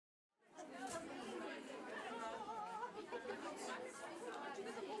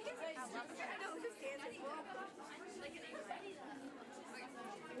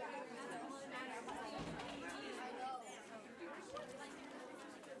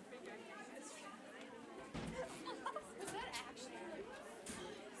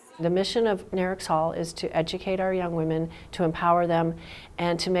The mission of Nerinx Hall is to educate our young women, to empower them,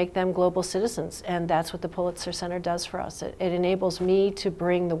 and to make them global citizens. And that's what the Pulitzer Center does for us. It enables me to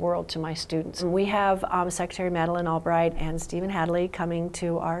bring the world to my students. And we have Secretary Madeleine Albright and Stephen Hadley coming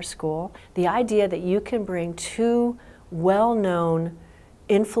to our school. The idea that you can bring two well-known,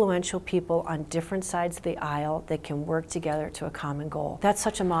 influential people on different sides of the aisle that can work together to a common goal. That's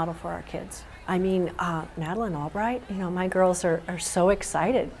such a model for our kids. I mean, Madeleine Albright, my girls are so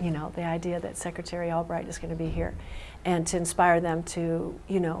excited, the idea that Secretary Albright is going to be here, and to inspire them to,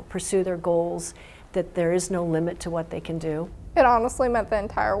 pursue their goals, that there is no limit to what they can do. It honestly meant the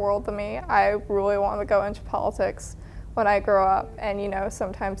entire world to me. I really wanted to go into politics when I grow up, and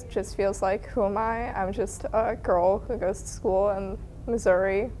sometimes it just feels like, who am I? I'm just a girl who goes to school in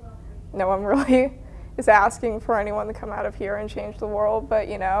Missouri. No one really is asking for anyone to come out of here and change the world, but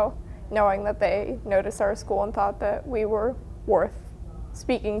knowing that they noticed our school and thought that we were worth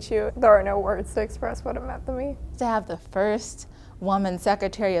speaking to, there are no words to express what it meant to me. To have the first woman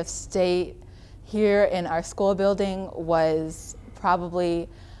Secretary of State here in our school building was probably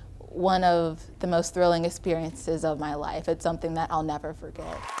one of the most thrilling experiences of my life. It's something that I'll never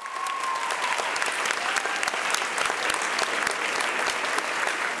forget.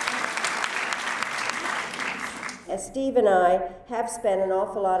 Steve and I have spent an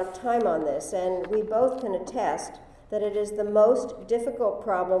awful lot of time on this, and we both can attest that it is the most difficult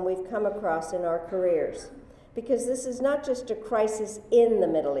problem we've come across in our careers. Because this is not just a crisis in the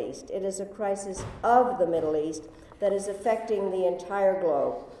Middle East, it is a crisis of the Middle East that is affecting the entire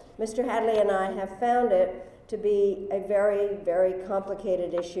globe. Mr. Hadley and I have found it to be a very, very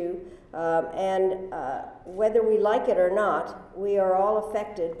complicated issue, and whether we like it or not, we are all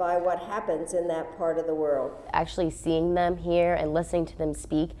affected by what happens in that part of the world. Actually seeing them here and listening to them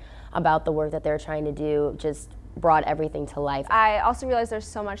speak about the work that they're trying to do just brought everything to life. I also realized there's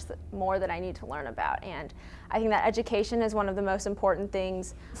so much more that I need to learn about, and I think that education is one of the most important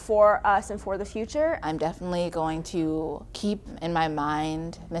things for us and for the future. I'm definitely going to keep in my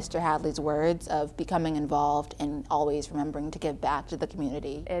mind Mr. Hadley's words of becoming involved and always remembering to give back to the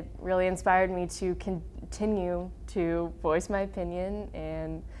community. It really inspired me to continue to voice my opinion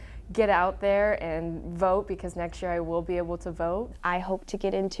and get out there and vote, because next year I will be able to vote. I hope to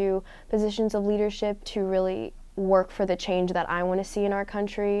get into positions of leadership to really work for the change that I want to see in our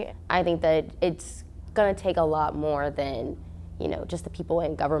country. I think that it's going to take a lot more than, just the people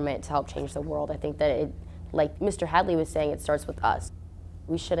in government to help change the world. I think that like Mr. Hadley was saying, it starts with us.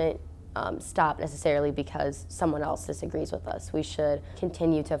 We shouldn't stop necessarily because someone else disagrees with us. We should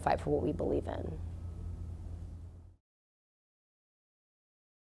continue to fight for what we believe in.